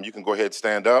You can go ahead and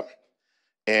stand up,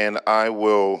 and I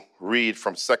will read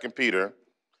from 2 Peter,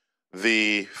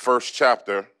 the first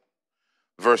chapter,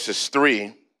 verses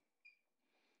 3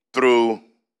 through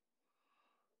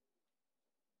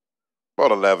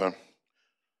about 11.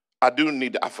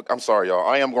 I'm sorry, y'all.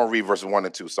 I am going to read verses 1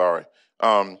 and 2, sorry.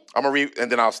 I'm going to read,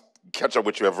 and then I'll catch up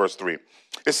with you at verse 3.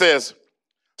 It says,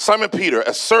 Simon Peter,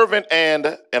 a servant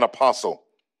and an apostle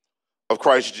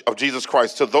of Jesus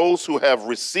Christ, to those who have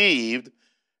received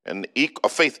a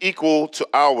faith equal to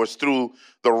ours through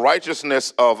the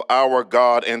righteousness of our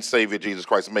God and Savior Jesus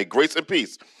Christ. May grace and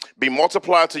peace be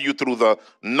multiplied to you through the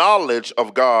knowledge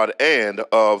of God and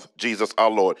of Jesus our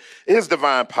Lord. His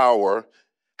divine power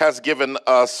has given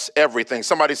us everything.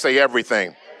 Somebody say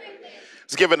everything.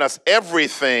 It's given us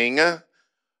everything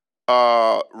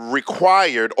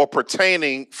required or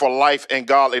pertaining for life and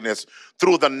godliness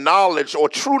through the knowledge or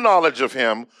true knowledge of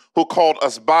him who called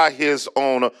us by his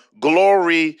own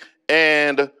glory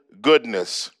and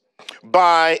goodness.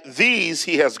 By these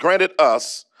he has granted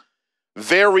us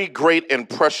very great and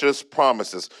precious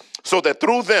promises, so that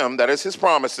through them, that is his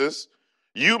promises,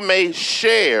 you may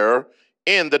share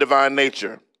in the divine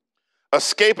nature,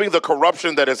 escaping the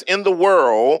corruption that is in the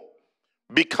world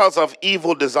because of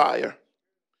evil desire.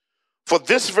 For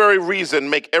this very reason,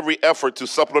 make every effort to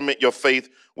supplement your faith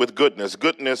with goodness,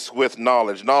 goodness with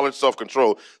knowledge, knowledge,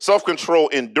 self-control, self-control,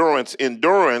 endurance,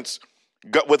 endurance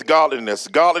with godliness,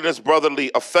 godliness,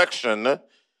 brotherly affection,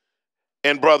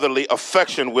 and brotherly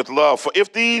affection with love. For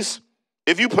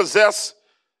if you possess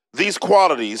these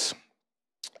qualities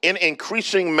in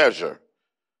increasing measure,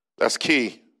 that's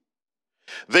key,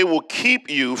 they will keep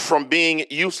you from being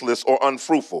useless or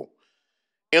unfruitful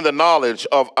in the knowledge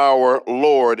of our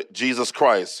Lord Jesus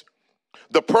Christ.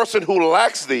 The person who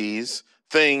lacks these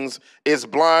things is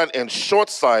blind and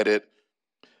short-sighted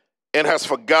and has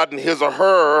forgotten his or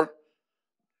her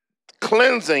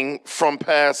cleansing from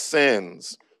past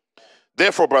sins.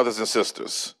 Therefore, brothers and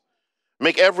sisters,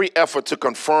 make every effort to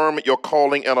confirm your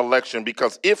calling and election,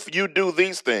 because if you do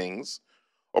these things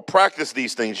or practice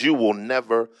these things, you will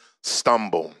never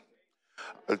stumble.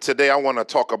 Today, I want to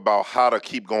talk about how to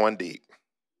keep going deep.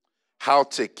 How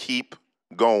to keep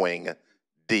going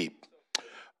deep.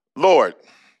 Lord,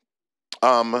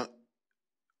 we're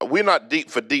not deep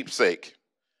for deep's sake.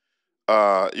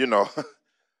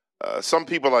 Some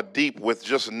people are deep with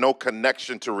just no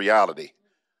connection to reality.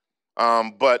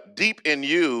 But deep in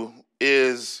you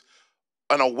is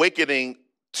an awakening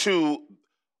to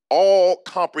all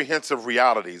comprehensive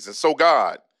realities. And so,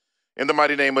 God, in the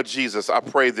mighty name of Jesus, I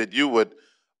pray that you would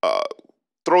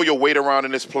throw your weight around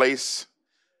in this place,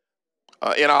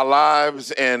 in our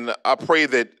lives, and I pray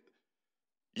that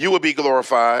you would be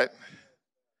glorified,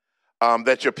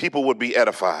 that your people would be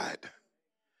edified,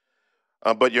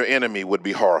 but your enemy would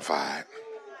be horrified.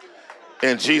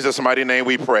 In Jesus' mighty name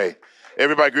we pray.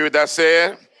 Everybody agree with that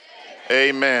said?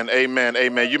 Amen, amen,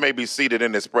 amen. You may be seated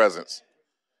in his presence.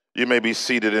 You may be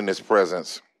seated in his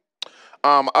presence.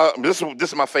 This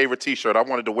is my favorite t-shirt. I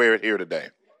wanted to wear it here today.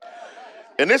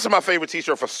 And this is my favorite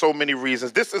t-shirt for so many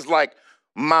reasons. This is like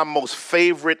my most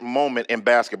favorite moment in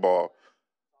basketball.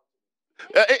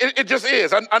 It just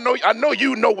is. I know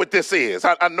you know what this is.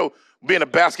 I know, being a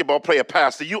basketball player,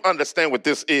 pastor, you understand what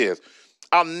this is.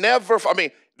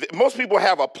 Most people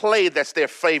have a play that's their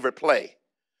favorite play.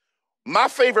 My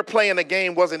favorite play in the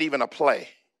game wasn't even a play.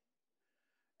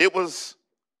 It was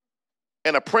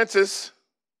an apprentice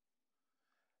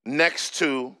next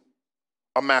to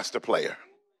a master player.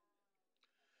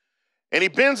 And he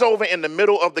bends over in the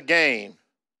middle of the game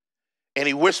and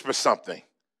he whispers something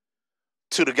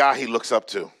to the guy he looks up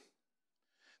to.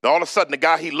 Now, all of a sudden, the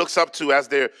guy he looks up to, as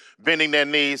they're bending their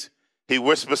knees, he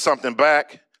whispers something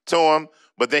back to him,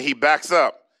 but then he backs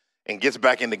up and gets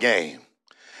back in the game.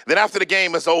 Then after the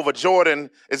game is over, Jordan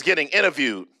is getting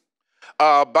interviewed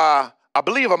by, I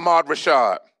believe, Ahmad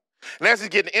Rashad. And as he's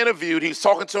getting interviewed, he's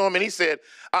talking to him, and he said,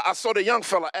 I saw the young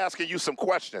fella asking you some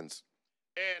questions.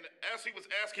 And as he was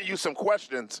asking you some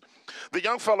questions, the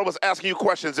young fellow was asking you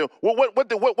questions. And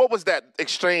what was that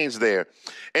exchange there?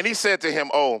 And he said to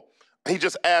him, he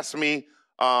just asked me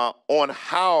on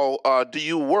how do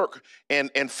you work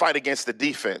and fight against the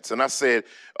defense. And I said,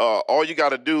 all you got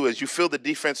to do is you feel the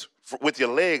defense with your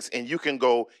legs, and you can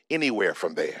go anywhere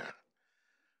from there.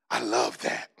 I love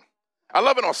that. I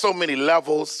love it on so many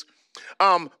levels.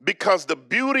 Because the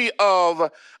beauty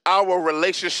of our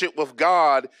relationship with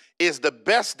God is the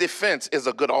best defense is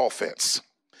a good offense.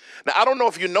 Now, I don't know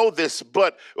if you know this,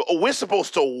 but we're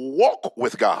supposed to walk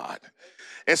with God.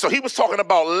 And so he was talking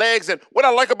about legs. And what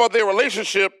I like about their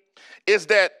relationship is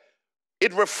that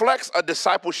it reflects a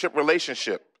discipleship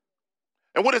relationship.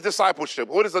 And what is discipleship?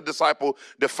 What is a disciple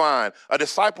defined? A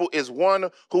disciple is one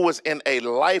who is in a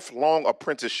lifelong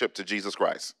apprenticeship to Jesus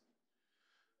Christ.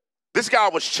 This guy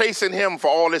was chasing him for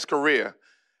all his career.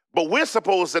 But we're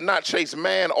supposed to not chase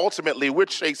man. Ultimately, we're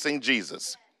chasing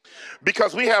Jesus.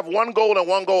 Because we have one goal and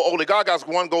one goal only. God has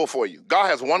one goal for you. God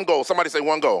has one goal. Somebody say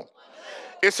one goal.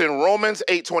 It's in Romans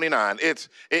 8:29.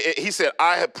 He said,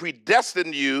 I have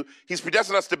predestined you. He's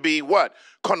predestined us to be what?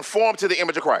 Conformed to the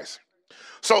image of Christ.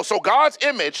 So God's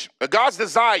image, God's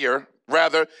desire,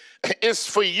 rather, is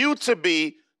for you to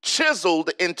be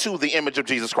chiseled into the image of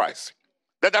Jesus Christ.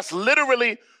 That's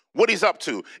literally what he's up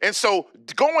to. And so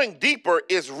going deeper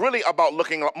is really about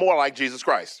looking more like Jesus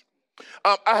Christ.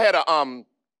 I had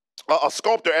a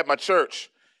sculptor at my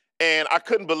church, and I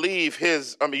couldn't believe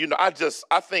his, I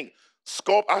think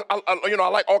I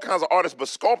like all kinds of artists, but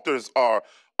sculptors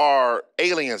are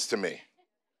aliens to me.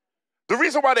 The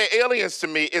reason why they're aliens to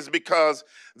me is because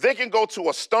they can go to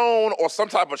a stone or some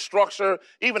type of structure,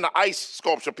 even the ice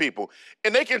sculpture people,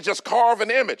 and they can just carve an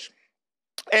image.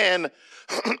 And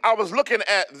I was looking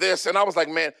at this, and I was like,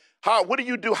 man, what do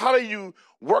you do? How do you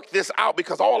work this out?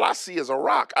 Because all I see is a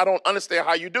rock. I don't understand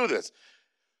how you do this.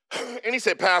 And he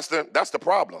said, Pastor, that's the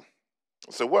problem.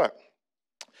 I said, what?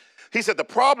 He said, the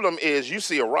problem is you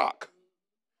see a rock.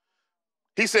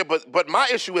 He said, but my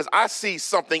issue is I see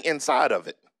something inside of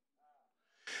it.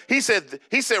 He said,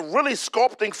 really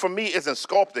sculpting for me isn't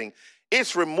sculpting.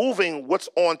 It's removing what's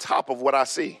on top of what I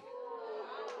see.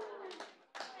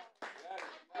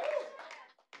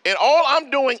 And all I'm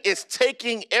doing is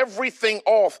taking everything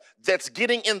off that's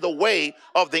getting in the way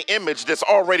of the image that's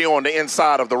already on the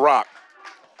inside of the rock.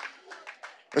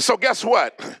 And so guess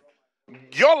what?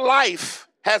 Your life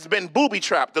has been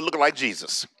booby-trapped to look like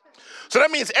Jesus. So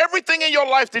that means everything in your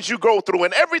life that you go through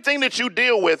and everything that you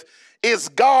deal with is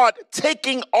God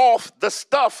taking off the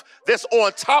stuff that's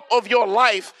on top of your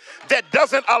life that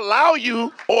doesn't allow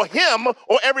you or him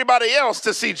or everybody else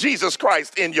to see Jesus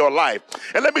Christ in your life.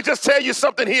 And let me just tell you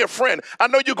something here, friend. I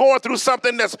know you're going through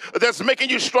something that's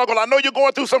making you struggle. I know you're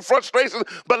going through some frustrations,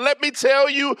 but let me tell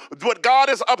you what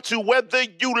God is up to, whether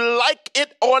you like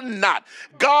it or not.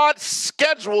 God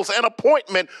schedules an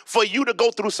appointment for you to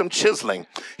go through some chiseling.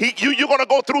 You're going to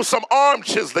go through some arm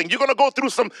chiseling. You're going to go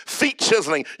through some feet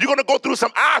chiseling. You're going to go through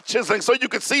some eye chiseling so you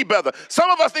can see better.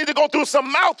 Some of us need to go through some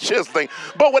mouth chiseling.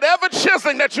 But whatever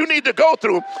chiseling that you need to go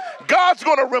through, God's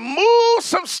going to remove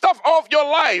some stuff off your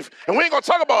life. And we ain't going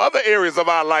to talk about other areas of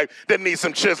our life that need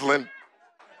some chiseling.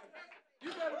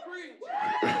 You better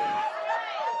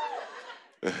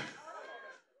preach.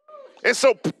 And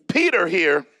so Peter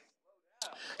here,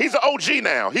 he's an OG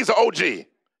now. He's an OG.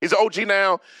 He's an OG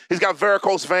now. He's got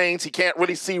varicose veins. He can't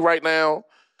really see right now.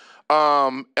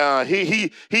 He's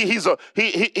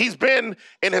been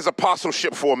in his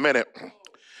apostleship for a minute.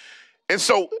 And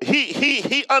so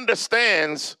he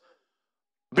understands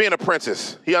being an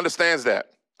apprentice. He understands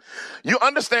that. You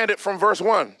understand it from verse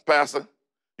 1, Pastor.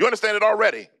 You understand it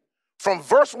already. From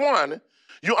verse 1,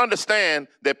 you understand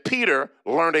that Peter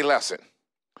learned a lesson.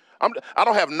 I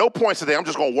don't have no points today. I'm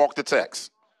just going to walk the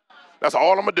text. That's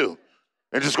all I'm going to do.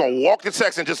 And just going to walk the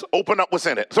text and just open up what's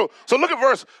in it. So look at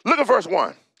verse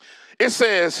 1. It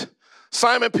says,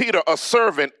 Simon Peter, a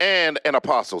servant and an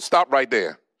apostle. Stop right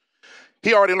there.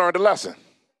 He already learned a lesson.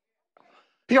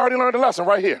 He already learned a lesson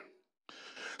right here.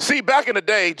 See, back in the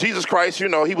day, Jesus Christ, he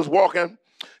was walking.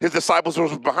 His disciples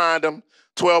were behind him,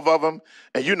 12 of them.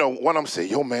 And one of them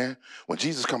said, yo, man, when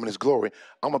Jesus come in his glory,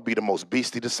 I'm going to be the most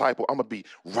beastly disciple. I'm going to be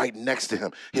right next to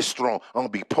him, his throne. I'm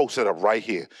going to be posted up right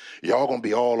here. Y'all going to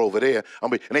be all over there.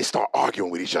 And they start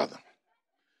arguing with each other.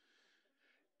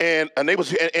 And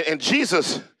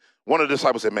Jesus, one of the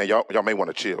disciples said, man, y'all may want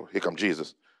to chill. Here come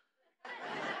Jesus.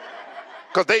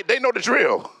 Because they know the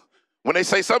drill. When they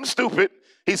say something stupid,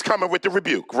 he's coming with the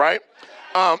rebuke, right?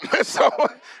 And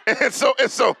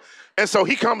so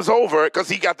he comes over because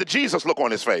he got the Jesus look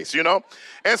on his face,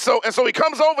 And so he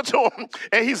comes over to him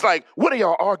and he's like, what are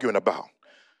y'all arguing about?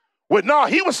 Well, no,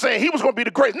 he was saying he was going to be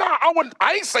the greatest. No,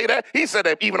 I ain't say that. He said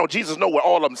that even though Jesus know what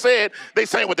all of them said, they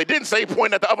saying what they didn't say,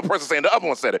 pointing at the other person saying the other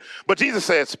one said it. But Jesus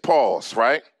says, pause,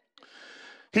 right?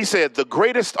 He said, the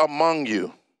greatest among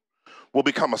you will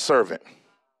become a servant.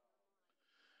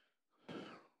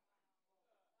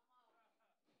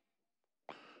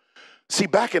 See,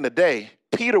 back in the day,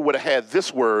 Peter would have had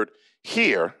this word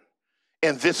here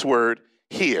and this word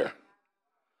here.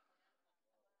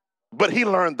 But he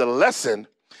learned the lesson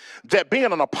that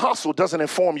being an apostle doesn't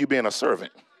inform you being a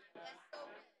servant.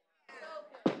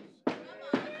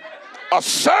 A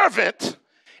servant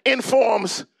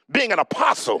informs being an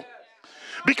apostle.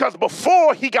 Because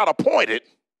before he got appointed,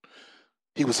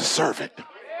 he was a servant.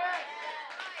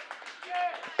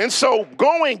 And so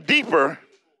going deeper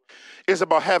is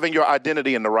about having your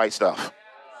identity in the right stuff.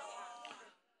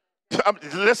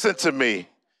 Listen to me.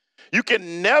 You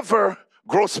can never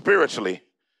grow spiritually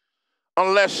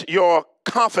unless your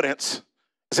confidence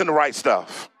is in the right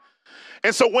stuff.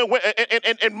 And so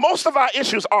and most of our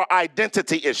issues are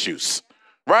identity issues,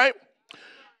 right?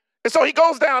 And so he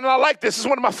goes down, and I like this. This is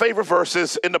one of my favorite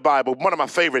verses in the Bible, one of my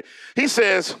favorite. He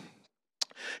says,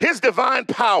 his divine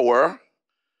power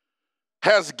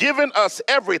has given us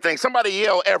everything. Somebody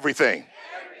yell everything.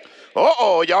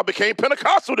 Uh-oh, y'all became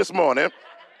Pentecostal this morning.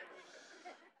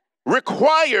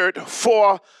 Required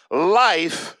for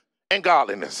life and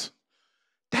godliness.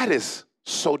 That is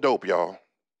so dope, y'all.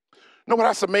 You know what,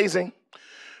 that's amazing?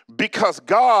 Because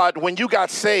God, when you got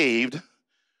saved,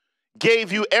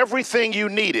 gave you everything you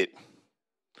needed.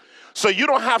 So you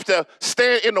don't have to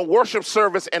stand in the worship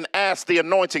service and ask the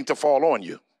anointing to fall on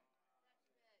you.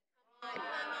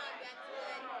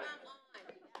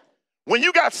 When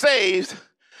you got saved,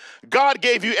 God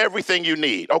gave you everything you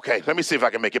need. Okay, let me see if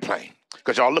I can make it plain,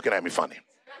 because y'all looking at me funny.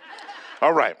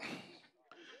 All right.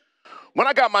 When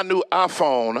I got my new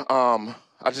iPhone,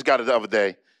 I just got it the other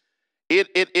day.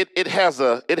 It has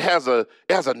a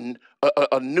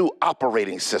new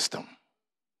operating system.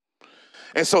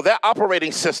 And so that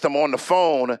operating system on the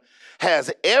phone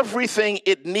has everything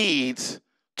it needs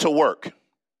to work.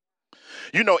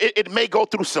 You know, it may go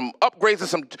through some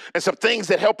upgrades and some things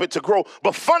that help it to grow,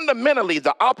 but fundamentally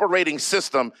the operating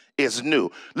system is new.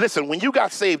 Listen, when you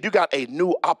got saved, you got a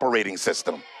new operating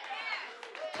system.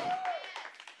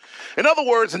 In other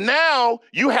words, now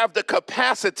you have the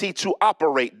capacity to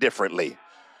operate differently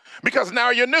because now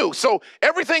you're new. So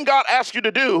everything God asks you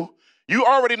to do, you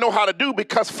already know how to do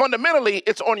because fundamentally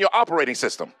it's on your operating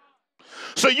system.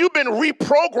 So you've been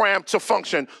reprogrammed to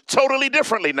function totally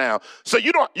differently now. So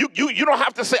you don't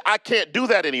have to say, I can't do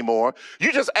that anymore.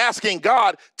 You're just asking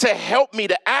God to help me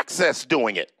to access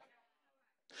doing it.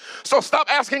 So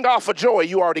stop asking God for joy.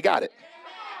 You already got it.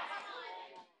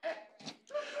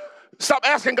 Stop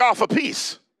asking God for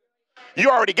peace. You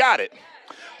already got it.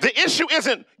 The issue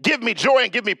isn't give me joy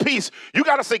and give me peace. You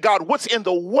got to say, God, what's in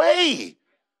the way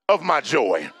of my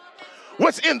joy?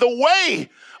 What's in the way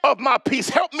of my peace?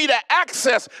 Help me to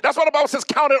access. That's what the Bible says,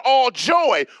 count it all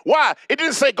joy. Why? It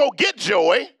didn't say go get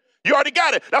joy. You already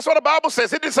got it. That's what the Bible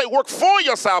says. It didn't say work for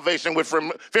your salvation with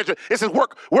fear. It says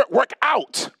work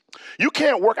out. You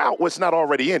can't work out what's not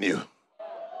already in you.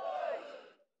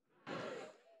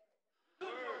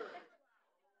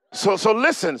 So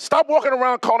listen, stop walking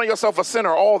around calling yourself a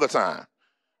sinner all the time.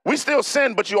 We still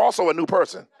sin, but you're also a new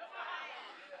person.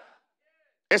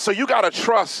 And so you got to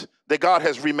trust that God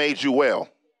has remade you well.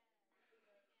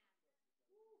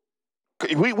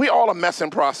 We all a mess in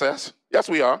process. Yes,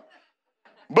 we are.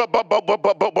 But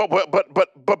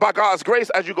by God's grace,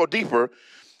 as you go deeper,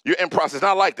 you're in process.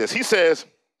 Not like this. He says,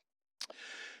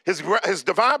 his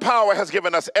divine power has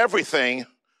given us everything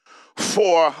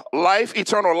for life,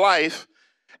 eternal life,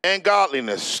 and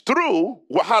godliness through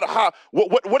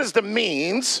what is the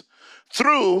means?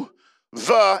 Through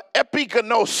the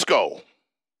epigenosko,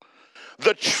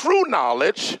 the true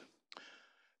knowledge.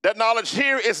 That knowledge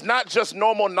here is not just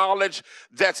normal knowledge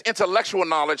that's intellectual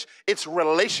knowledge, it's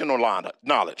relational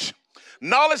knowledge.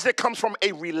 Knowledge that comes from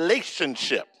a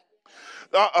relationship.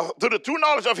 To the true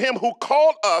knowledge of him who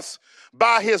called us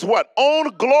by his what?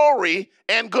 Own glory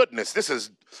and goodness. This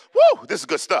is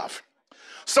good stuff.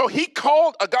 So he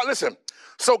called God. Listen,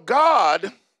 so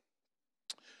God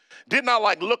did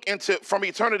not look into from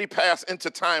eternity past into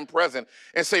time present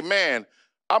and say, man,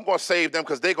 I'm going to save them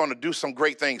because they're going to do some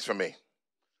great things for me.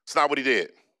 It's not what he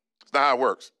did. It's not how it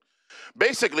works.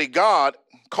 Basically, God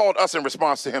called us in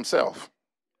response to himself.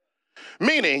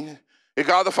 Meaning,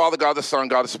 God the Father, God the Son,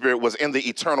 God the Spirit was in the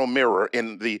eternal mirror,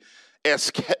 in the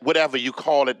whatever you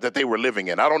call it that they were living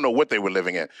in. I don't know what they were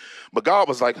living in. But God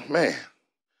was like, man,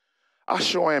 I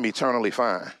sure am eternally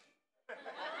fine.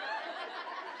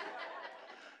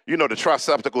 You know, the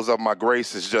tricepticals of my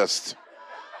grace is just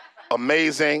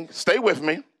amazing. Stay with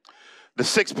me. The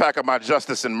six-pack of my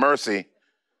justice and mercy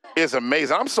is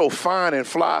amazing. I'm so fine and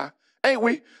fly. Ain't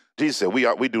we? Jesus said,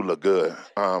 we do look good.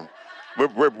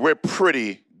 We're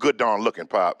pretty good darn looking,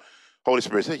 Pop. Holy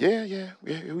Spirit said, yeah,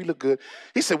 we look good.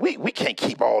 He said, we can't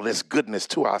keep all this goodness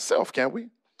to ourselves, can we?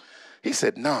 He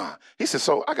said, nah. He said,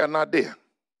 so I got an idea.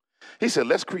 He said,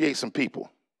 let's create some people.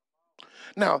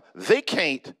 Now, they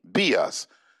can't be us.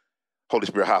 Holy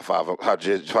Spirit, high five,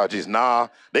 Jesus. Nah,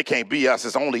 they can't be us.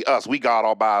 It's only us. We God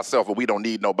all by ourselves, and we don't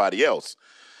need nobody else.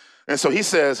 And so he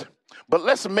says, but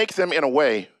let's make them in a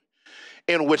way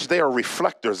in which they are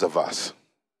reflectors of us,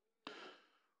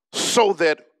 so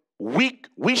that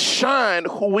we shine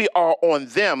who we are on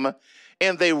them,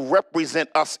 and they represent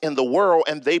us in the world,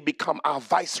 and they become our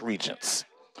vice regents.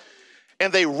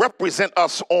 And they represent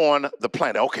us on the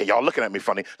planet. Okay, y'all looking at me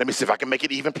funny. Let me see if I can make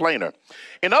it even plainer.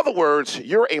 In other words,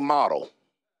 you're a model.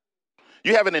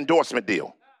 You have an endorsement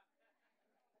deal.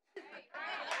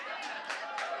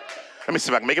 Let me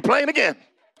see if I can make it plain again.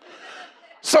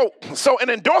 So an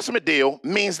endorsement deal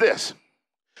means this,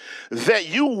 that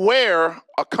you wear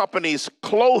a company's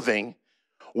clothing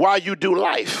while you do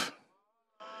life,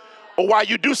 or while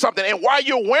you do something, and while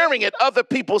you're wearing it, other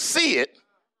people see it,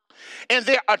 and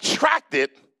they're attracted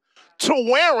to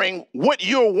wearing what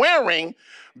you're wearing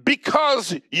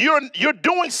because you're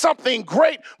doing something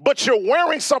great, but you're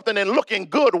wearing something and looking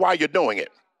good while you're doing it.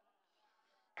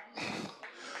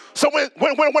 So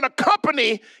when a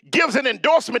company gives an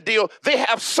endorsement deal, they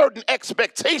have certain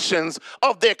expectations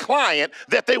of their client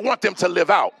that they want them to live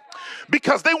out,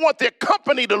 because they want their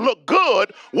company to look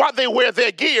good while they wear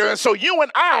their gear. And so you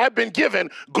and I have been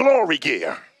given glory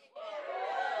gear.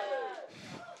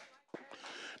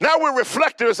 Now we're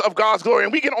reflectors of God's glory,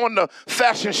 and we get on the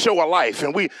fashion show of life,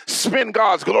 and we spin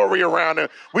God's glory around, and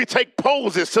we take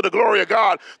poses to the glory of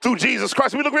God through Jesus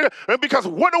Christ. We look at it, because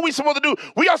what are we supposed to do?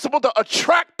 We are supposed to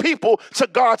attract people to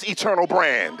God's eternal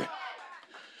brand.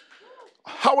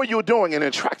 How are you doing in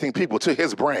attracting people to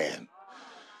his brand?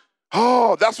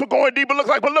 Oh, that's what going deeper looks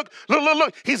like. But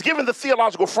look. He's given the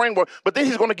theological framework, but then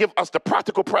he's going to give us the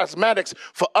practical pragmatics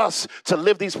for us to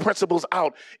live these principles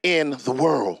out in the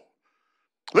world.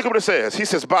 Look at what it says. He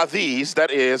says, by these, that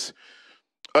is,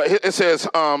 it says,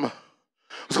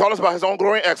 it's called us by his own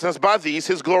glory and excellence, by these,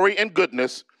 his glory and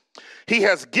goodness, he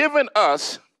has given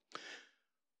us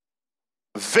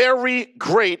very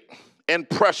great and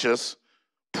precious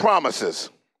promises,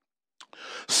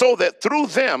 so that through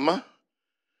them,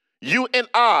 you and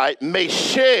I may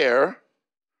share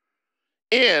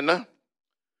in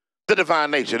the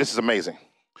divine nature. This is amazing.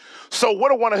 So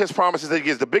what are one of his promises that he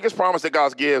gives? The biggest promise that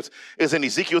God gives is in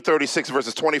Ezekiel 36,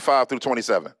 verses 25 through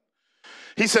 27.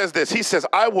 He says this. He says,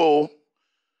 I will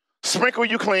sprinkle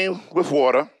you clean with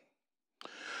water.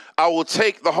 I will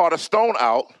take the heart of stone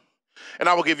out, and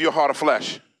I will give you a heart of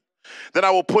flesh. Then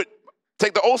I will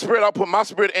take the old spirit, I'll put my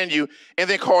spirit in you, and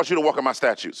then cause you to walk in my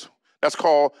statutes. That's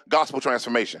called gospel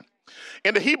transformation.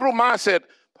 In the Hebrew mindset,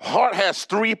 heart has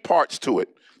three parts to it.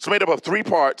 It's made up of three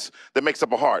parts that makes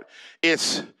up a heart.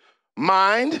 It's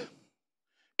mind,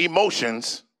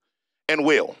 emotions, and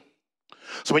will.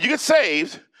 So when you get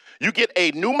saved, you get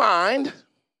a new mind.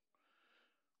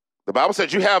 The Bible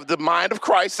says you have the mind of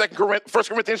Christ. 1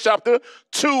 Corinthians chapter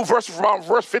 2, verse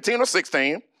 15 or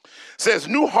 16 says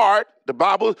new heart. The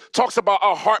Bible talks about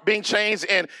our heart being changed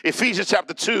in Ephesians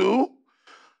chapter 2.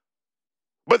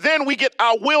 But then we get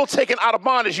our will taken out of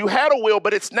bondage. You had a will,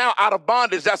 but it's now out of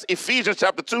bondage. That's Ephesians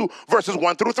chapter 2, verses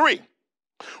 1 through 3.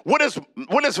 What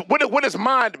does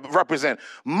mind represent?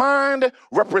 Mind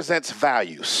represents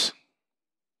values.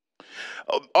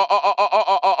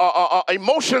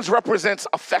 Emotions represents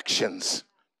affections.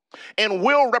 And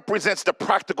will represents the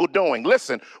practical doing.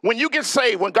 Listen, when you get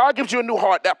saved, when God gives you a new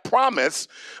heart, that promise,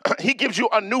 he gives you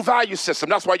a new value system.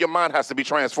 That's why your mind has to be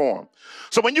transformed.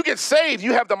 So when you get saved,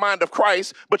 you have the mind of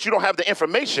Christ, but you don't have the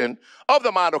information of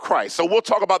the mind of Christ. So we'll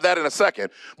talk about that in a second.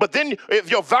 But then if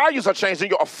your values are changing,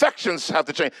 your affections have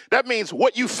to change. That means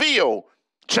what you feel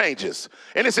changes.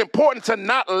 And it's important to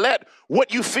not let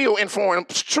what you feel inform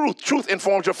truth. Truth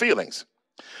informs your feelings.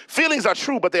 Feelings are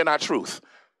true, but they're not truth.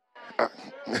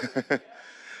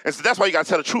 And so that's why you got to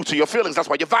tell the truth to your feelings. That's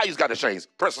why your values got to change.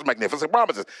 Precious, magnificent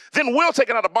promises. Then will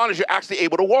taken out of bondage, you're actually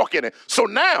able to walk in it. So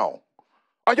now,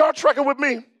 are y'all tracking with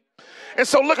me? And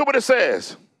so look at what it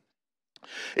says.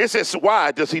 It says,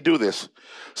 why does he do this?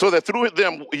 So that through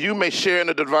them you may share in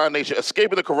the divine nature,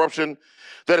 escaping the corruption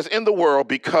that is in the world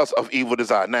because of evil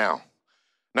desire. Now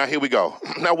here we go.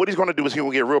 Now what he's going to do is he's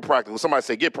going to get real practical. Somebody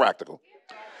say, get practical.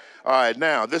 All right,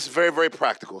 now this is very, very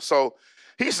practical. So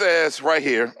he says right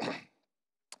here,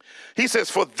 he says,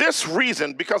 for this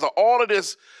reason, because of all of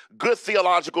this good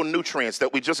theological nutrients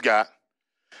that we just got,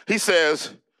 he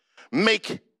says,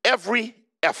 make every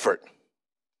effort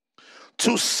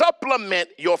to supplement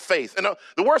your faith. And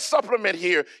the word supplement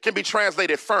here can be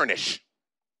translated furnish.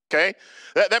 Okay?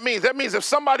 That means if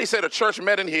somebody said a church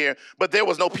met in here, but there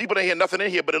was no people in here, nothing in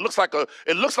here, but it looks like a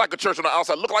church on the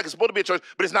outside, look like it's supposed to be a church,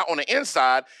 but it's not on the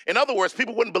inside. In other words,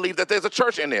 people wouldn't believe that there's a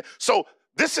church in there. So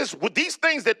this is what these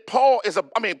things that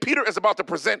Peter is about to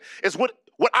present is what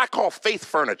I call faith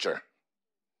furniture.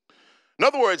 In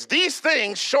other words, these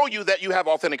things show you that you have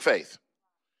authentic faith.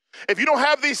 If you don't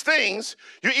have these things,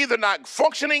 you're either not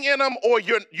functioning in them or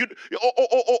you're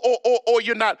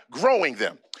not growing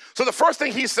them. So the first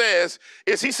thing he says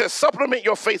is supplement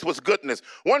your faith with goodness.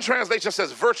 One translation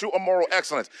says virtue or moral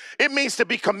excellence. It means to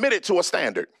be committed to a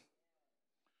standard.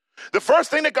 The first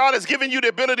thing that God has given you the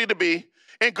ability to be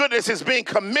in goodness is being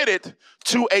committed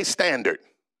to a standard.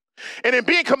 And in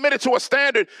being committed to a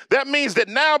standard, that means that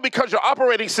now, because your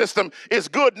operating system is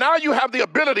good, now you have the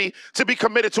ability to be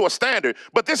committed to a standard.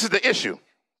 But this is the issue.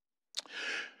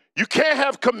 You can't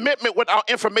have commitment without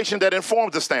information that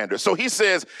informs the standard. So he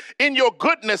says, in your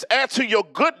goodness, add to your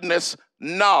goodness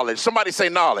knowledge. Somebody say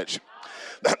knowledge.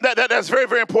 That's very,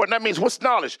 very important. That means what's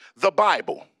knowledge? The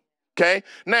Bible. Okay?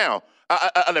 Now,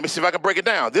 let me see if I can break it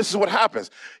down. This is what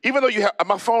happens. Even though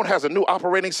my phone has a new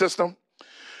operating system,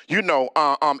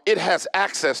 it has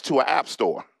access to an app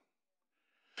store.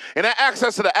 And that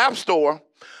access to the app store,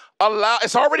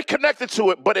 it's already connected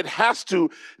to it, but it has to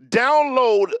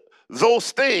download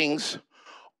those things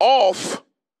off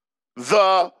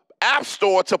the app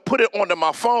store to put it onto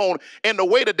my phone. And the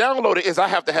way to download it is I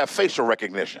have to have facial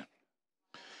recognition.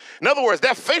 In other words,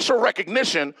 that facial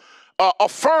recognition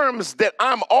affirms that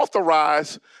I'm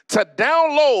authorized to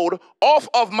download off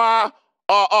of my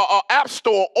app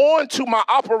store onto my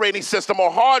operating system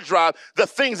or hard drive the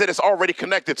things that it's already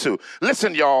connected to.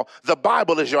 Listen, y'all, the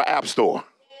Bible is your app store.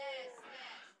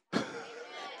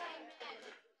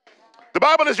 The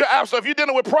Bible is your app store. If you're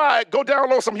dealing with pride, go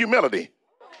download some humility.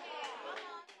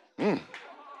 If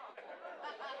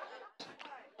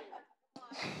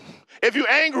you're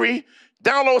angry,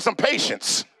 download some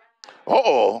patience.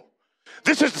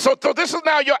 This is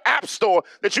now your app store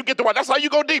that you get to watch. That's how you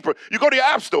go deeper. You go to your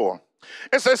app store.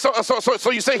 And so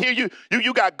you say here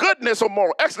you got goodness or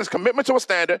moral excellence, commitment to a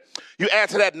standard. You add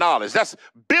to that knowledge. That's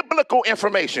biblical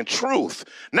information, truth.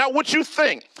 Not what you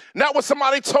think, not what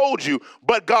somebody told you,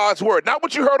 but God's word. Not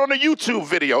what you heard on a YouTube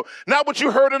video, not what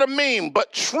you heard in a meme,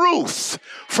 but truth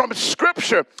from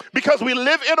Scripture. Because we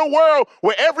live in a world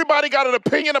where everybody got an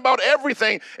opinion about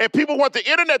everything, and people want the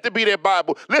internet to be their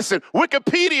Bible. Listen,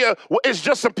 Wikipedia is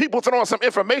just some people throwing some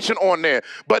information on there,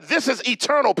 but this is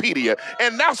Eternalpedia,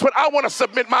 and that's what I want to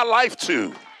submit my life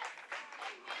to.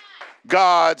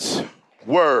 God's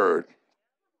word.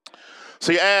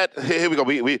 So you add, here we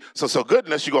go. So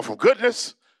goodness, you go from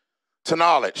goodness to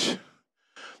knowledge.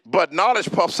 But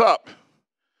knowledge puffs up.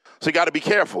 So you got to be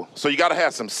careful. So you got to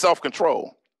have some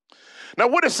self-control. Now,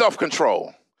 what is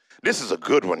self-control? This is a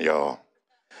good one, y'all.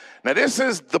 Now, this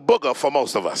is the booger for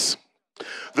most of us.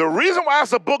 The reason why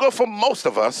it's a booger for most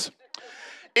of us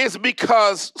is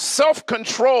because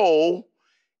self-control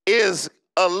is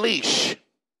a leash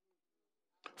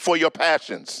for your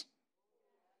passions.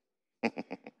 We're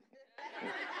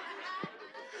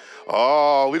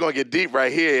going to get deep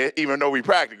right here, even though we're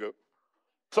practical.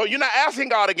 So you're not asking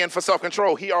God again for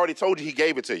self-control. He already told you he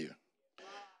gave it to you.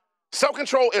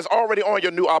 Self-control is already on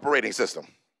your new operating system.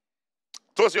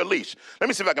 So it's your leash. Let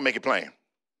me see if I can make it plain.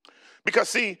 Because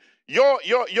see, in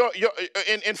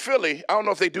Philly, I don't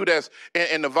know if they do this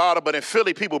in Nevada, but in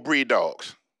Philly, people breed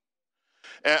dogs.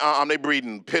 And they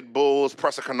breeding pit bulls,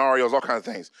 Presa Canarios, all kinds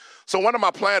of things. So one of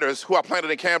my planters, who I planted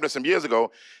in Camden some years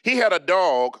ago, he had a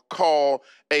dog called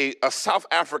a South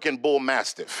African bull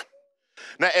mastiff.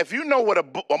 Now, if you know what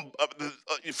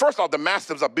first off, the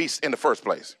mastiffs are beasts in the first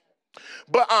place.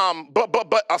 But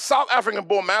a South African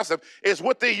bull mastiff is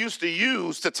what they used to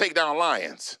use to take down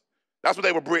lions. That's what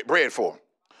they were bred for.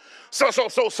 So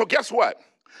guess what?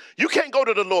 You can't go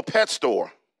to the little pet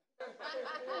store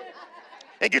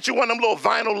and get you one of them little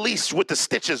vinyl leash with the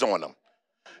stitches on them.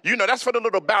 You know, that's for the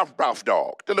little bow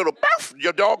dog. The little bow,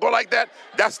 your dog go like that.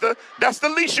 That's the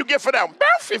leash you get for that. Bow,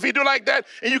 if you do like that,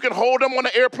 and you can hold them on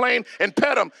the airplane and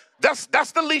pet them.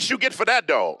 That's the leash you get for that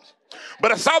dog.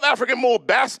 But a South African bull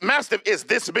mastiff is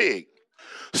this big.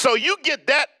 So you get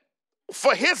that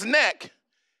for his neck.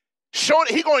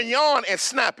 He gonna yawn and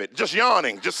snap it. Just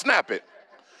yawning, just snap it.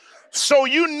 So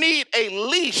you need a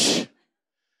leash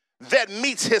that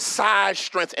meets his size,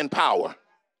 strength, and power.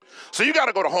 So you got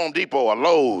to go to Home Depot or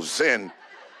Lowe's and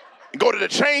go to the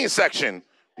chain section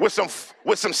with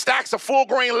some stacks of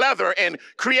full-grain leather and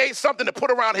create something to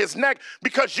put around his neck,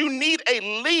 because you need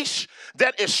a leash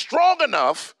that is strong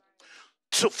enough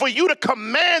for you to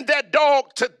command that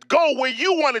dog to go where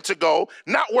you want it to go,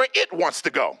 not where it wants to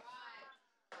go.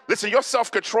 Listen, your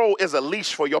self-control is a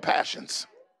leash for your passions.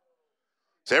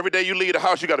 So every day you leave the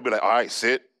house, you got to be like, all right,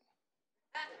 sit.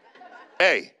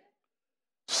 Hey,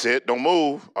 sit, don't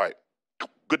move. All right,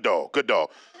 good dog, good dog.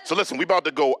 So listen, we about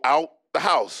to go out the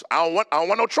house. I don't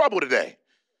want no trouble today.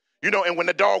 You know, and when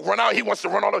the dog run out, he wants to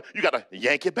run all over. You got to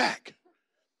yank it back.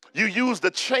 You use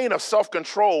the chain of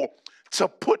self-control to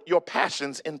put your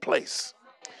passions in place.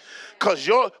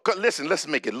 Listen, let's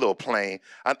make it a little plain.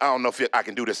 I don't know if I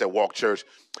can do this at Walk Church,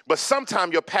 but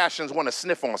sometimes your passions want to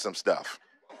sniff on some stuff.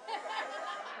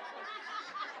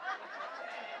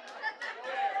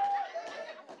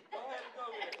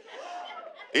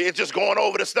 It's just going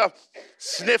over the stuff,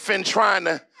 sniffing, trying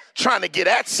to get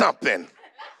at something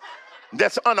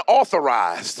that's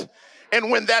unauthorized. And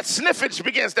when that sniffage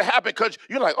begins to happen, because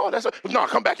you're like, oh, no,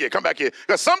 come back here.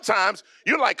 Because sometimes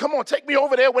you're like, come on, take me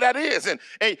over there where that is. And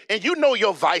you know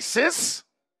your vices.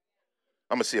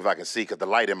 I'm going to see if I can see because the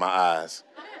light in my eyes.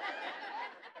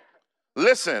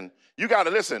 Listen, you got to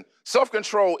listen.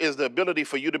 Self-control is the ability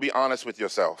for you to be honest with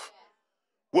yourself,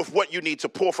 with what you need to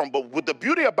pull from. But with the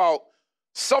beauty about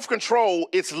self-control,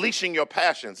 it's leashing your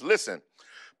passions. Listen,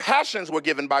 passions were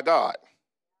given by God.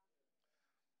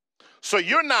 So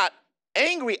you're not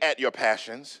angry at your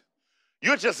passions,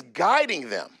 you're just guiding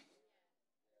them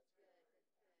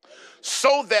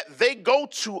so that they go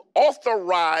to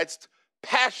authorized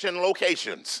passion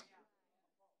locations.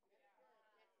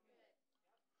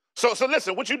 So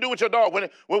listen, what you do with your dog,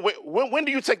 when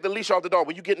do you take the leash off the dog?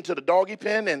 When you get into the doggy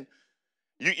pen and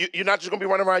you're not just going to be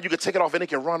running around. You can take it off and it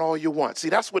can run all you want. See,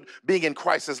 that's what being in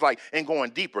Christ is like, and going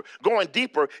deeper. Going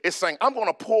deeper is saying, I'm going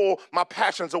to pull my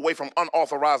passions away from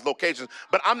unauthorized locations,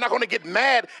 but I'm not going to get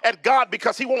mad at God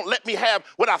because he won't let me have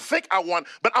what I think I want,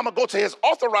 but I'm going to go to his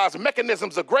authorized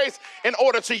mechanisms of grace in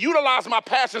order to utilize my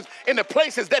passions in the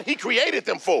places that he created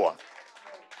them for.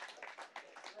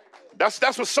 That's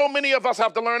what so many of us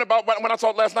have to learn about when I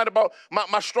talked last night about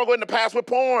my struggle in the past with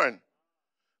porn.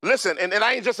 Listen, and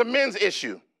I ain't just a men's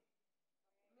issue.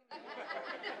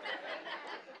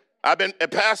 I've been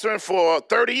pastoring for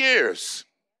 30 years.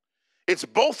 It's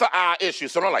both of our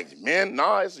issues. So I'm like, men,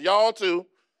 nah, it's y'all too.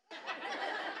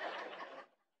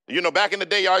 You know, back in the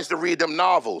day, y'all used to read them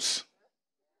novels.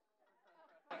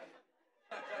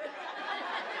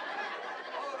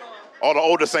 All the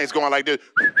older saints going like this.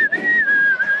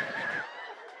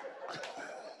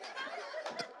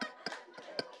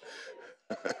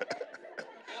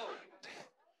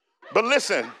 But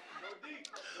listen,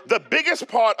 the biggest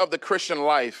part of the Christian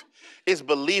life is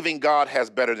believing God has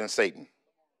better than Satan.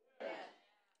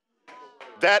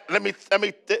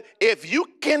 If you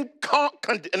can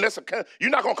conquer, you're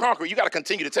not going to conquer, you got to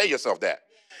continue to tell yourself that.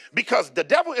 Because the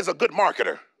devil is a good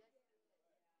marketer.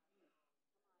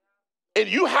 And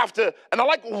you have to, and I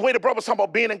like the way the brother was talking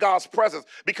about being in God's presence,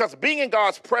 because being in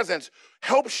God's presence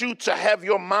helps you to have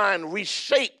your mind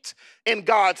reshaped in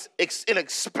God's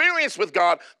experience with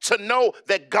God, to know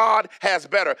that God has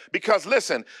better. Because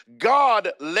listen,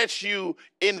 God lets you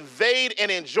invade and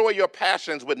enjoy your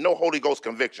passions with no Holy Ghost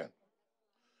conviction.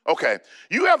 Okay,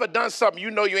 you ever done something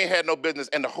you know you ain't had no business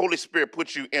and the Holy Spirit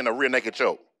puts you in a rear naked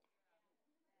choke?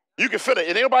 You can feel it.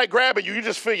 And ain't nobody grabbing you, you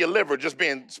just feel your liver just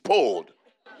being pulled.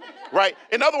 Right?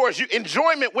 In other words,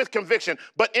 enjoyment with conviction.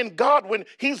 But in God, when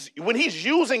he's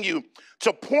using you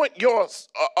to point your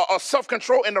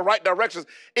self-control in the right directions,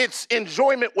 it's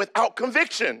enjoyment without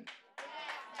conviction.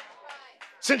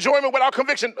 It's enjoyment without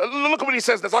conviction. Look at what he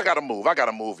says. I gotta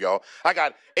move, y'all. I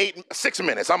got 6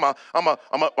 minutes. I'm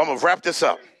gonna wrap this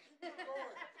up.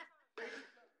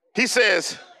 He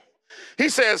says,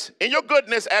 in your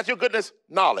goodness, as your goodness,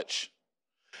 knowledge.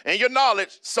 And your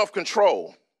knowledge,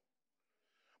 self-control.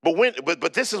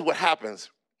 But this is what happens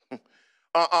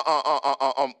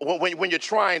when you're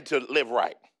trying to live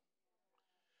right.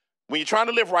 When you're trying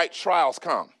to live right, trials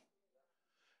come.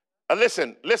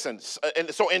 Listen, and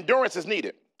so endurance is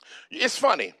needed. It's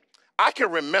funny. I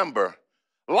can remember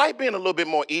life being a little bit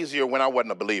more easier when I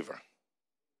wasn't a believer.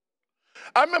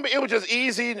 I remember it was just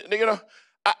easy, you know.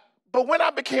 But when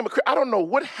I became a Christian, I don't know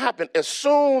what happened. As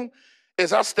soon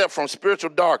as I stepped from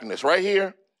spiritual darkness right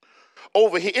here,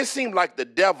 over here, it seemed like the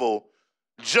devil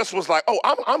just was like, oh,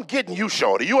 I'm getting you,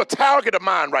 shorty. You're a target of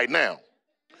mine right now.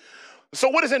 So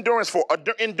what is endurance for?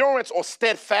 Endurance or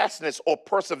steadfastness or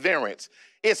perseverance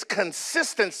is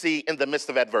consistency in the midst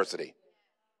of adversity.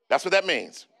 That's what that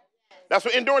means. That's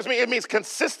what endurance means. It means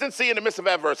consistency in the midst of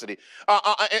adversity.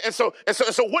 And so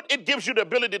what it gives you the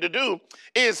ability to do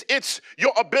is it's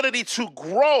your ability to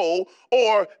grow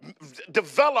or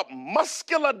develop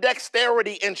muscular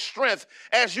dexterity and strength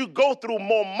as you go through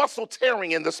more muscle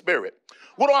tearing in the spirit.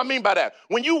 What do I mean by that?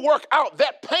 When you work out,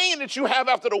 that pain that you have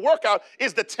after the workout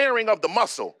is the tearing of the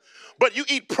muscle. But you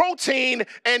eat protein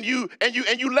and you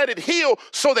let it heal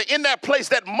so that in that place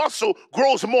that muscle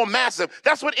grows more massive.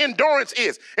 That's what endurance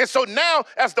is. And so now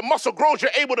as the muscle grows, you're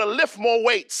able to lift more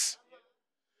weights.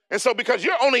 And so because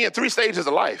you're only in 3 stages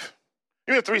of life,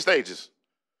 you're in 3 stages.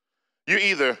 You're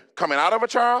either coming out of a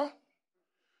trial,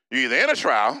 you're either in a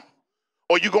trial,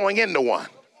 or you're going into one.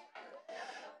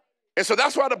 And so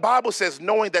that's why the Bible says,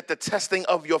 knowing that the testing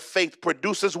of your faith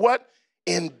produces what?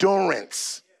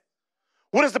 Endurance.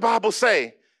 What does the Bible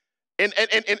say? In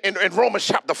Romans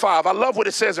chapter 5, I love what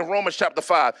it says in Romans chapter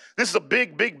 5. This is a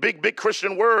big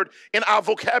Christian word in our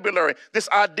vocabulary. This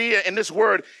idea in this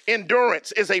word,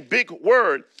 endurance, is a big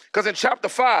word. Because in chapter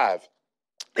 5,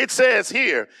 it says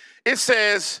here, it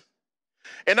says,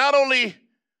 and not only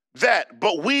that,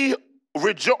 but we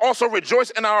also rejoice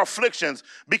in our afflictions,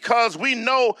 because we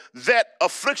know that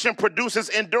affliction produces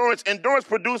endurance. Endurance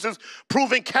produces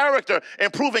proven character,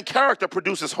 and proven character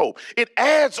produces hope. It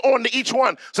adds on to each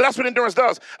one. So that's what endurance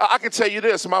does. I can tell you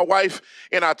this. My wife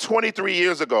and I, 23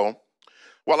 years ago,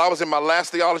 while I was in my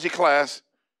last theology class,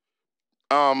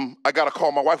 I got a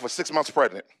call. My wife was 6 months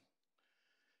pregnant.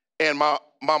 And my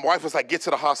wife was like, get to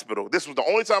the hospital. This was the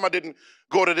only time I didn't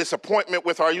go to this appointment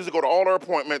with her. I usually go to all her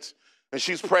appointments, and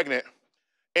she's pregnant.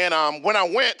 And when I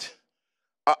went,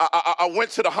 I went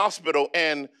to the hospital,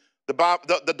 and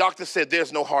the doctor said,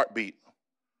 there's no heartbeat.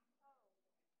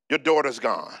 Your daughter's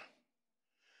gone.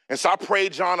 And so I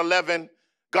prayed John 11,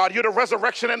 God, you're the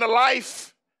resurrection and the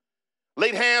life.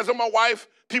 Laid hands on my wife.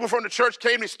 People from the church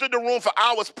came. They stood in the room for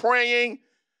hours praying.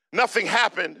 Nothing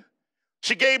happened.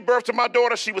 She gave birth to my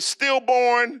daughter. She was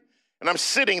stillborn, and I'm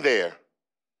sitting there.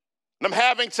 And I'm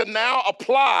having to now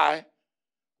apply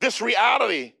this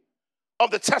reality of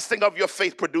the testing of your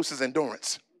faith produces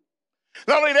endurance.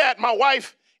 Not only that, my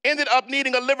wife ended up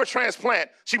needing a liver transplant.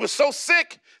 She was so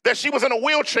sick that she was in a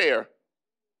wheelchair.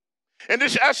 And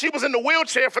as she was in the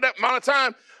wheelchair for that amount of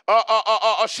time,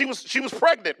 she was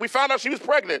pregnant. We found out she was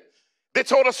pregnant. They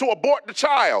told us to abort the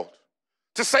child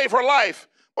to save her life.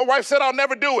 My wife said, I'll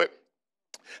never do it.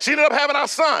 She ended up having our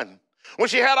son. When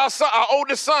she had our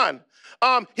oldest son,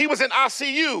 he was in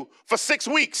ICU for 6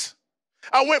 weeks.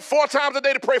 I went 4 times a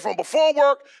day to pray for him, before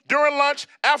work, during lunch,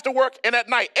 after work, and at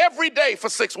night, every day for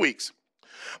 6 weeks.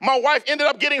 My wife ended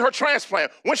up getting her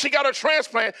transplant. When she got her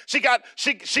transplant, she got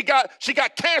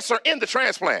cancer in the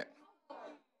transplant.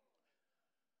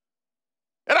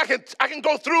 And I can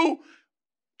go through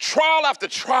trial after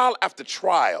trial after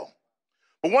trial.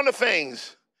 But one of the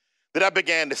things that I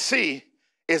began to see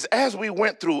is, as we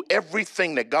went through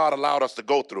everything that God allowed us to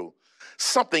go through,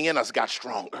 something in us got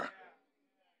stronger.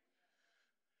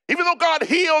 Even though God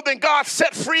healed and God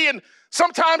set free and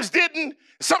sometimes didn't,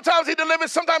 sometimes he delivered,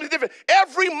 sometimes he didn't,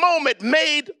 every moment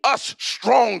made us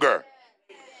stronger.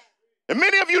 And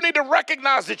many of you need to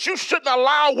recognize that you shouldn't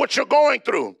allow what you're going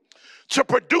through to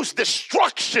produce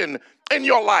destruction in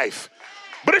your life,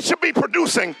 but it should be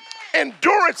producing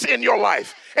endurance in your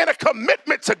life and a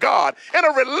commitment to God and a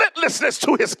relentlessness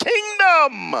to his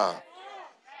kingdom.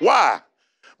 Why?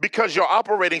 Because your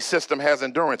operating system has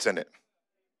endurance in it.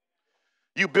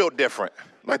 You built different,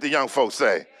 like the young folks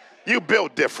say. You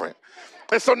built different.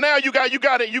 And so now you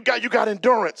got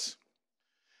endurance.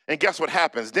 And guess what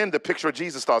happens? Then the picture of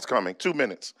Jesus starts coming. 2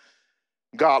 minutes.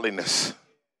 Godliness.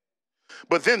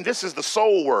 But then this is the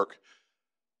soul work,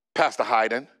 Pastor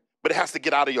Hayden, but it has to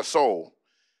get out of your soul.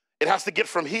 It has to get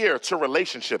from here to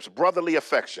relationships, brotherly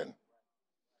affection.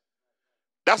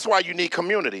 That's why you need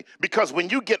community. Because when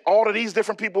you get all of these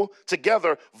different people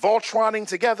together, Voltroning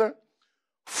together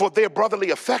for their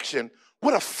brotherly affection,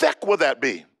 what effect will that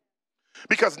be?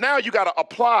 Because now you got to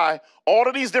apply all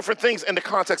of these different things in the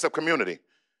context of community.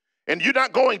 And you're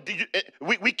not going,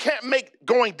 we can't make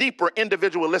going deeper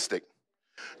individualistic.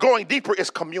 Going deeper is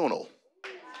communal.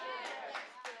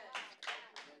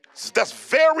 That's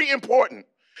very important.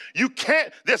 You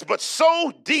can't, but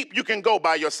so deep you can go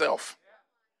by yourself.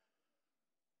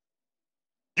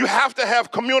 You have to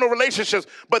have communal relationships,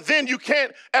 but then you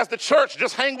can't, as the church,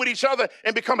 just hang with each other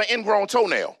and become an ingrown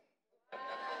toenail.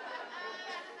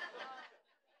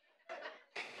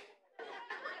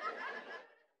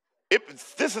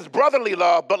 This is brotherly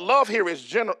love, but love here is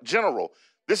general.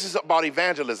 This is about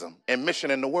evangelism and mission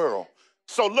in the world.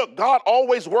 So look, God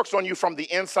always works on you from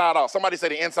the inside out. Somebody say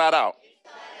the inside out.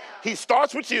 He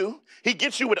starts with you, he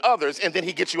gets you with others, and then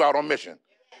he gets you out on mission.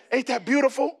 Ain't that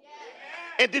beautiful?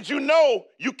 And did you know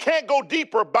you can't go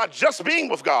deeper by just being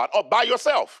with God or by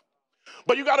yourself?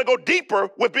 But you got to go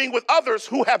deeper with being with others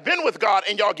who have been with God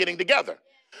and y'all getting together.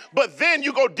 But then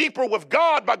you go deeper with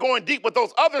God by going deep with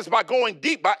those others, by going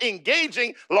deep, by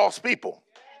engaging lost people.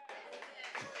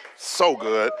 So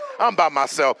good. I'm by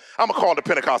myself. I'm going to call the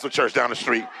Pentecostal church down the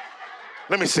street.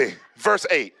 Let me see. Verse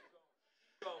 8.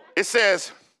 It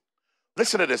says,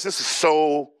 listen to this. This is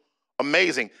so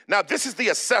amazing. Now, this is the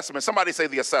assessment. Somebody say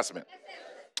the assessment.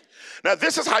 Now,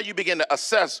 this is how you begin to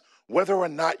assess whether or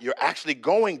not you're actually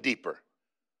going deeper.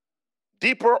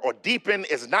 Deeper or deepen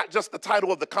is not just the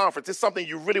title of the conference. It's something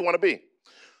you really want to be.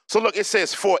 So look, it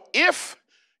says, for if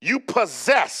you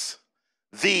possess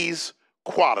these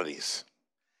qualities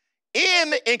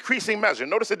in increasing measure.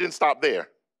 Notice it didn't stop there.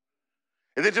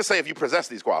 It didn't just say if you possess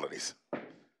these qualities.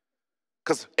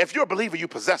 Because if you're a believer, you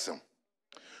possess them.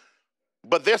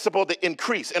 But they're supposed to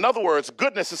increase. In other words,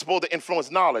 goodness is supposed to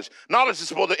influence knowledge. Knowledge is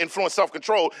supposed to influence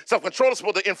self-control. Self-control is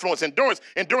supposed to influence endurance.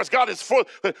 Endurance, God is for.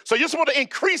 So you're supposed to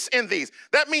increase in these.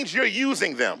 That means you're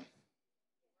using them.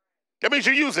 That means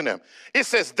you're using them. It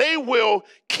says they will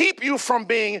keep you from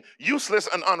being useless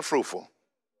and unfruitful.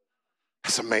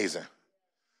 That's amazing.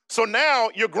 So now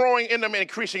you're growing in them in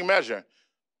increasing measure.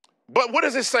 But what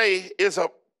does it say is a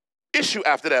issue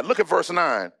after that? Look at verse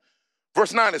 9.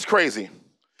 Verse 9 is crazy.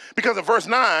 Because in verse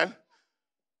 9,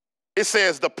 it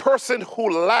says, the person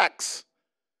who lacks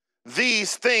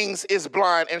these things is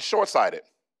blind and short-sighted.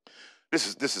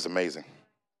 This is amazing.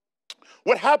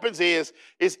 What happens is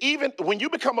even when you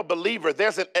become a believer,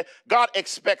 God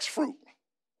expects fruit.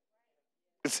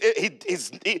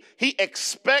 He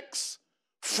expects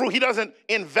fruit. He doesn't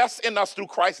invest in us through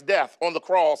Christ's death on the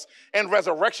cross and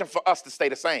resurrection for us to stay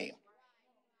the same.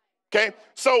 Okay,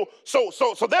 so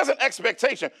there's an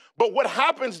expectation. But what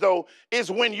happens, though,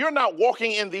 is when you're not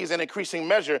walking in these in increasing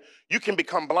measure, you can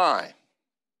become blind.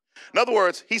 In other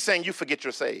words, he's saying you forget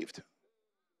you're saved.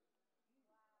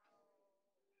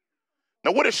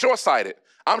 Now, what is short-sighted?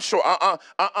 I'm sure.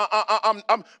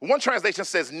 One translation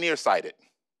says nearsighted.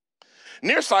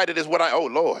 Nearsighted is oh,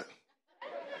 Lord.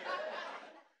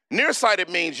 Nearsighted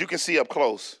means you can see up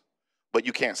close, but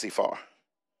you can't see far.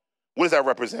 What does that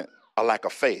represent? A lack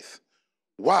of faith.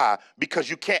 Why? Because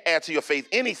you can't add to your faith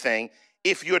anything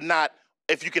if you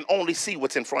can only see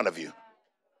what's in front of you.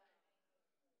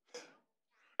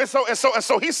 And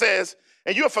so he says,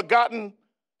 and you have forgotten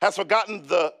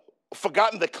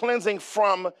the cleansing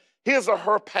from his or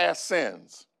her past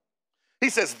sins. He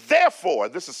says, therefore,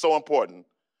 this is so important,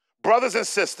 brothers and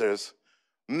sisters,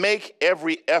 make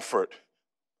every effort.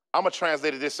 I'm going to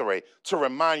translate it this way, to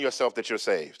remind yourself that you're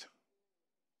saved.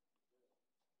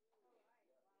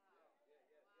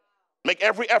 Make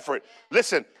every effort.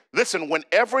 Listen,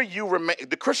 whenever you remain,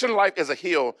 the Christian life is a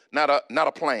hill, not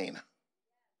a plane.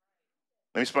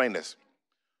 Let me explain this.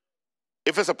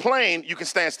 If it's a plane, you can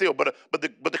stand still, but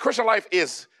the Christian life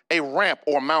is a ramp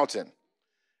or a mountain.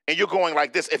 And you're going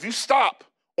like this. If you stop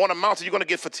on a mountain, you're going to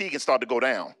get fatigued and start to go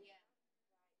down.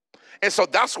 And so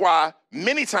that's why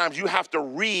many times you have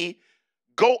to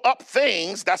go up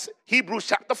things. That's Hebrews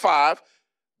chapter 5.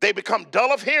 They become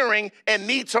dull of hearing and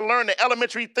need to learn the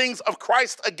elementary things of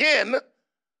Christ again.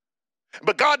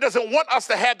 But God doesn't want us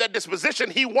to have that disposition.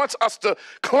 He wants us to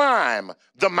climb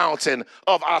the mountain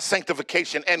of our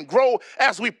sanctification and grow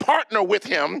as we partner with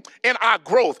him in our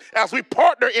growth, as we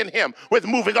partner in him with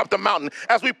moving up the mountain,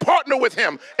 as we partner with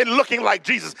him in looking like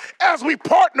Jesus, as we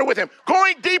partner with him.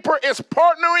 Going deeper is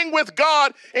partnering with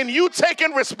God and you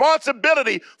taking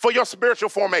responsibility for your spiritual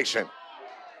formation.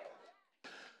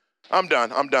 I'm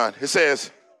done. It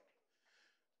says,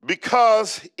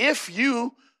 because if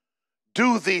you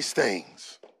do these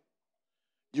things,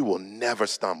 you will never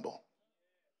stumble.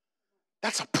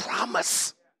 That's a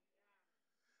promise.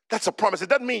 That's a promise. It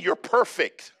doesn't mean you're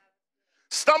perfect.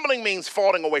 Stumbling means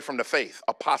falling away from the faith,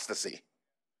 apostasy.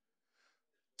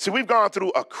 See, we've gone through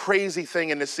a crazy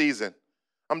thing in this season.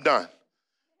 I'm done.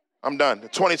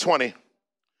 2020, a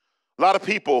lot of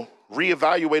people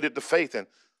reevaluated the faith, and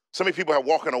so many people are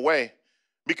walking away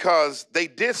because they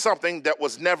did something that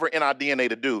was never in our DNA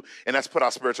to do, and that's put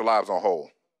our spiritual lives on hold.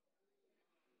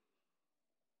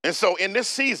 And so in this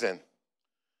season,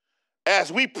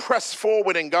 as we press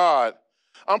forward in God,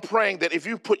 I'm praying that if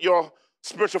you put your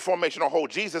spiritual formation on hold,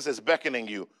 Jesus is beckoning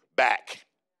you back.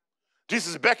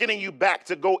 Jesus is beckoning you back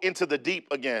to go into the deep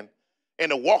again and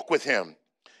to walk with him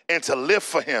and to live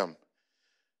for him.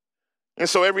 And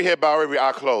so every head bow, every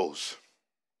eye closed.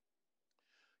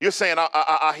 You're saying,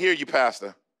 I hear you,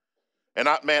 Pastor. And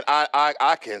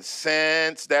I can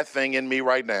sense that thing in me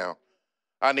right now.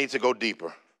 I need to go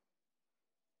deeper.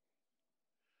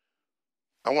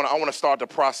 I want to start the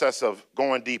process of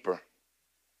going deeper.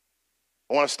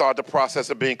 I want to start the process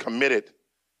of being committed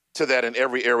to that in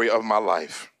every area of my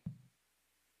life.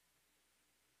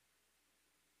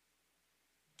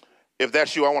 If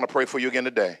that's you, I want to pray for you again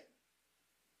today.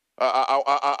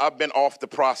 I've been off the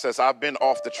process. I've been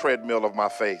off the treadmill of my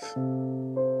faith.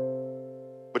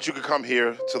 But you can come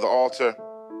here to the altar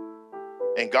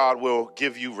and God will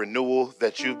give you renewal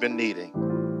that you've been needing.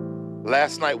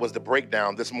 Last night was the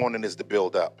breakdown. This morning is the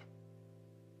build up.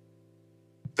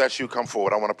 If that's you, come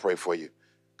forward. I want to pray for you.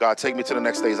 God, take me to the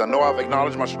next stage. I know I've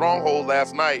acknowledged my stronghold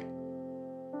last night,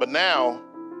 but now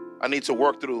I need to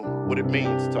work through what it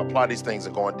means to apply these things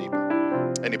and going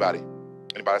deeper. Anybody?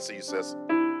 Anybody? I see you, sis.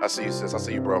 I see you, sis. I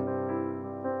see you,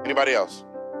 bro. Anybody else?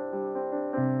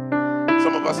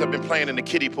 Some of us have been playing in the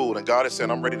kiddie pool, and God is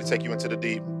saying, I'm ready to take you into the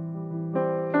deep.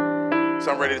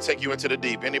 So I'm ready to take you into the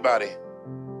deep. Anybody?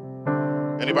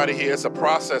 Anybody here? It's a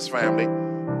process, family.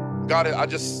 God, I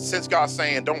just sense God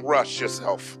saying, don't rush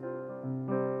yourself,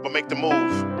 but make the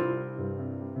move.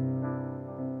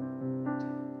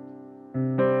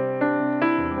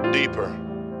 Deeper.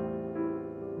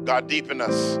 God, deepen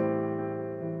us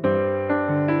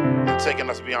and taking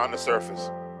us beyond the surface.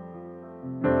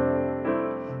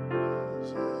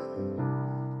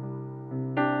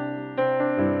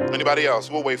 Anybody else?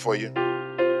 We'll wait for you.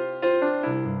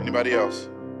 Anybody else?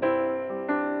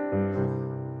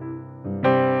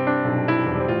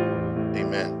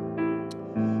 Amen.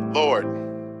 Lord,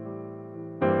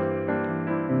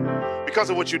 because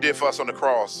of what you did for us on the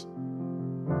cross,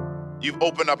 you've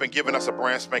opened up and given us a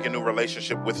brand spanking new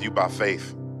relationship with you by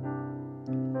faith.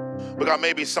 But God,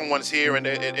 maybe someone's here and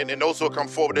those who will come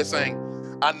forward, they're saying,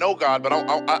 I know God, but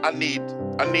I need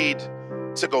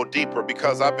to go deeper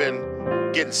because I've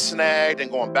been getting snagged and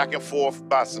going back and forth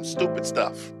by some stupid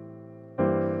stuff.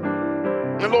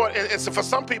 And Lord, and so for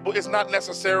some people, it's not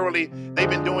necessarily they've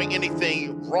been doing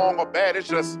anything wrong or bad. It's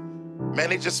just,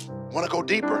 man, they just want to go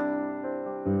deeper.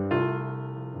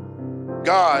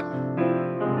 God,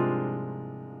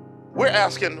 we're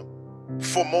asking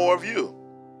for more of you.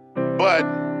 But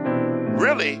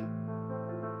really,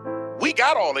 we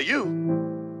got all of you.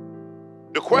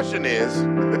 The question is,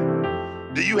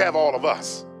 do you have all of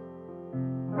us?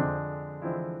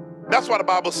 That's why the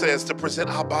Bible says to present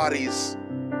our bodies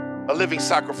a living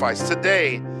sacrifice.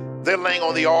 Today, they're laying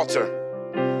on the altar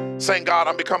saying, God,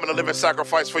 I'm becoming a living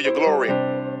sacrifice for your glory.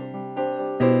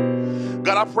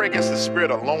 God, I pray against the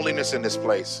spirit of loneliness in this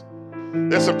place.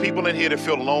 There's some people in here that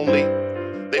feel lonely.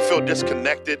 They feel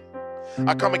disconnected.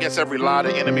 I come against every lie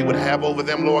the enemy would have over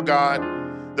them, Lord God,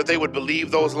 that they would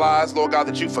believe those lies, Lord God,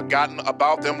 that you've forgotten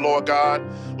about them, Lord God.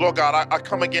 Lord God, I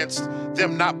come against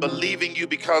them not believing you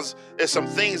because there's some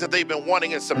things that they've been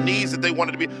wanting and some needs that they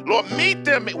wanted to be. Lord, meet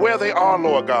them where they are,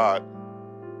 Lord God.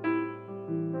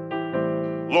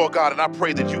 Lord God, and I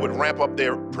pray that you would ramp up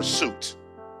their pursuit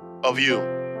of you.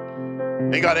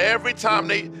 And God, every time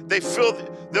they feel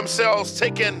themselves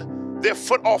taking their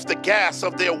foot off the gas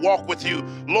of their walk with you,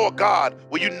 Lord God,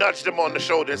 will you nudge them on the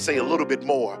shoulder and say a little bit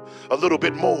more, a little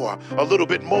bit more, a little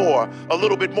bit more, a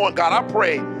little bit more. And God, I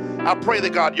pray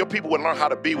that, God, your people would learn how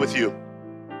to be with you.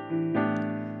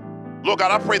 Lord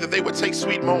God, I pray that they would take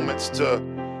sweet moments to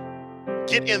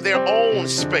get in their own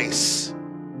space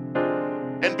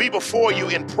and be before you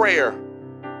in prayer.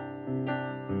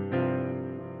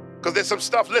 Because there's some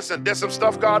stuff, listen, there's some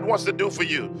stuff God wants to do for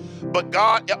you. But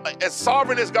God, as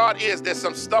sovereign as God is, there's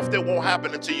some stuff that won't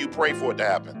happen until you pray for it to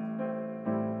happen.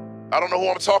 I don't know who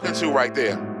I'm talking to right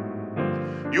there.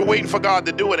 You're waiting for God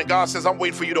to do it, and God says, I'm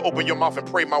waiting for you to open your mouth and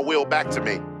pray my will back to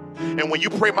me. And when you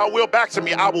pray my will back to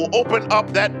me, I will open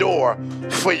up that door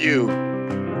for you.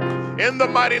 In the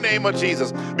mighty name of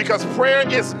Jesus. Because prayer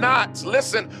is not,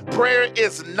 listen, prayer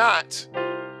is not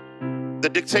the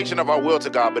dictation of our will to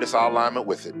God, but it's our alignment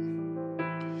with it.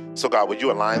 So God, would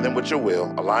you align them with your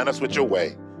will, align us with your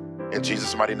way. In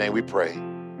Jesus' mighty name we pray.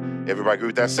 Everybody agree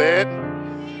with that said?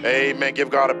 Amen. Give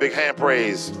God a big hand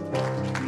praise.